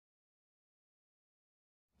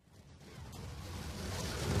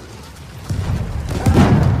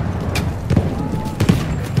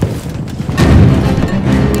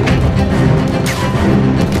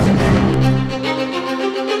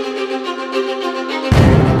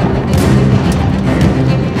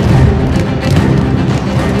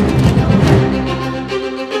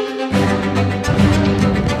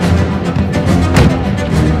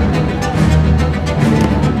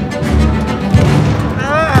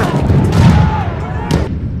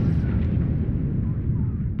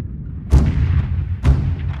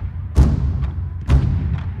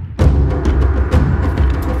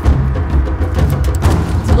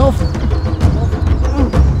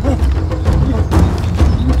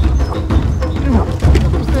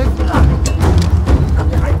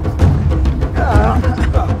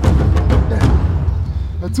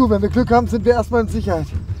zu, wenn wir Glück haben, sind wir erstmal in Sicherheit.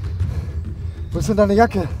 Wo ist denn deine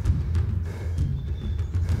Jacke?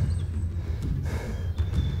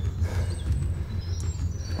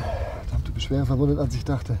 Verdammt, du bist schwerer verwundet, als ich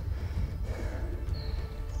dachte.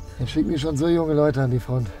 Dann schicken die schon so junge Leute an die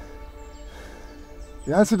Front.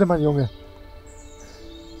 Wie heißt du denn, mein Junge?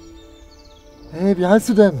 Hey, wie heißt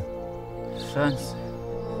du denn? Franz.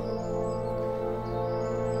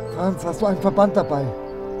 Franz, hast du einen Verband dabei?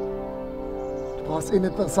 Du brauchst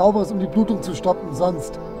etwas Sauberes, um die Blutung zu stoppen,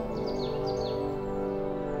 sonst.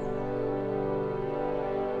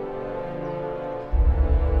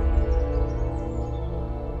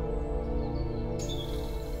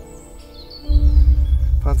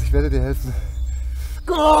 Franz, ich werde dir helfen.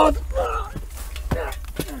 Gott!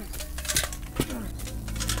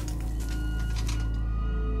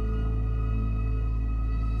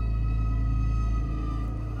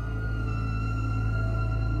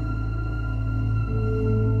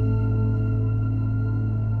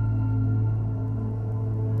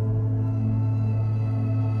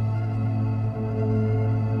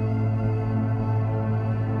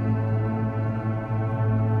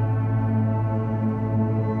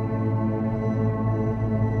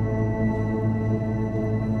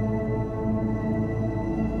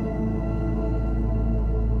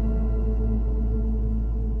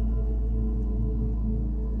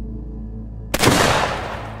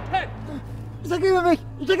 Ich ergebe mich!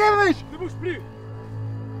 Ich ergebe mich! Ne bouge plus!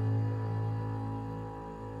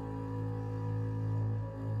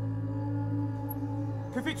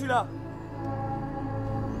 Que fais-tu là?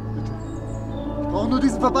 Bitte. Ich brauche nur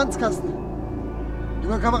diesen Verbandskasten.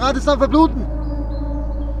 Junger Kamerad ist am Verbluten.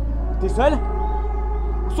 T'es seul?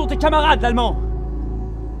 Où sont tes camarades, l'allemand?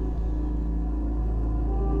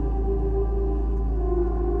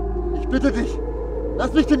 Ich bitte dich,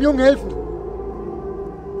 lass mich dem Jungen helfen.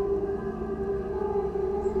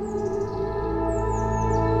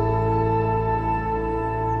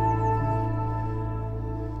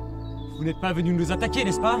 Vous n'êtes pas venu nous attaquer,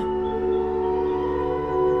 n'est-ce pas?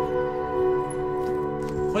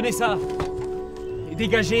 Prenez ça et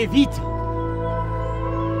dégagez, vite!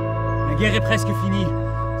 La guerre est presque finie.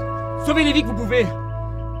 Sauvez les vies que vous pouvez!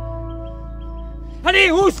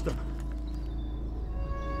 Allez, Oust!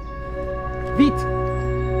 Vite!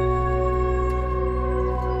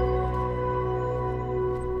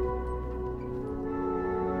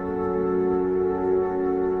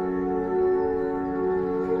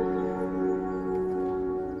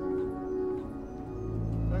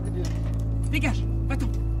 Dégage, va-t'en.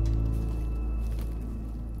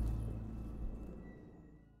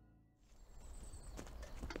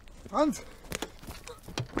 Franz!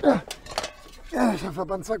 Ja, ich habe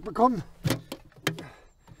Verbandszeug bekommen.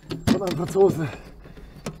 Von einem Franzosen.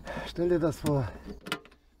 Stell dir das vor.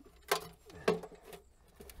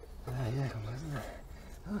 Hier, komm, was ist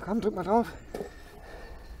denn? Komm, drück mal drauf.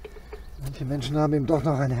 Manche Menschen haben eben doch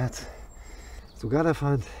noch ein Herz. Sogar der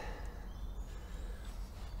Feind.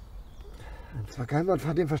 Ich habe zwar kein Wort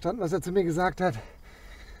von dem verstanden, was er zu mir gesagt hat,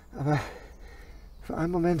 aber für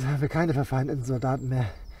einen Moment haben wir keine verfeindeten Soldaten mehr.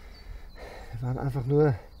 Wir waren einfach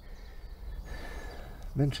nur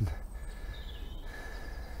Menschen.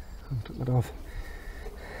 Komm, drück mal drauf.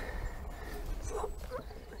 So.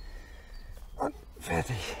 Und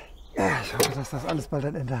fertig. Ja, ich hoffe, dass das alles bald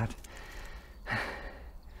ein Ende hat.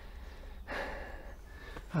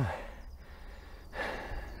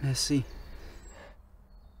 Merci.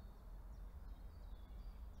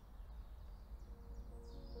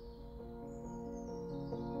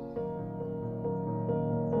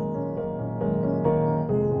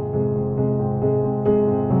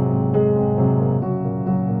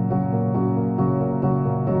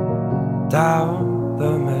 Down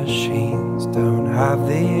the machines don't have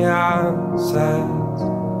the answers.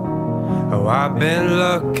 Oh, I've been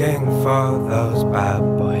looking for those bad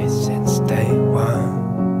boys since day one.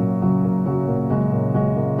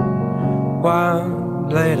 One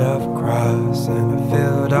blade of grass in a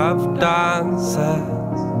field of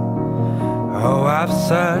dancers. Oh, I've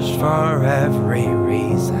searched for every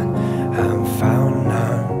reason and found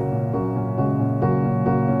none.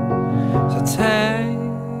 So take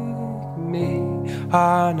me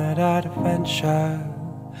on an adventure,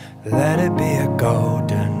 let it be a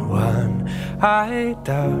golden one. I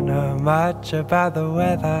don't know much about the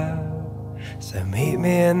weather, so meet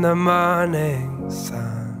me in the morning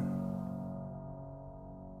sun.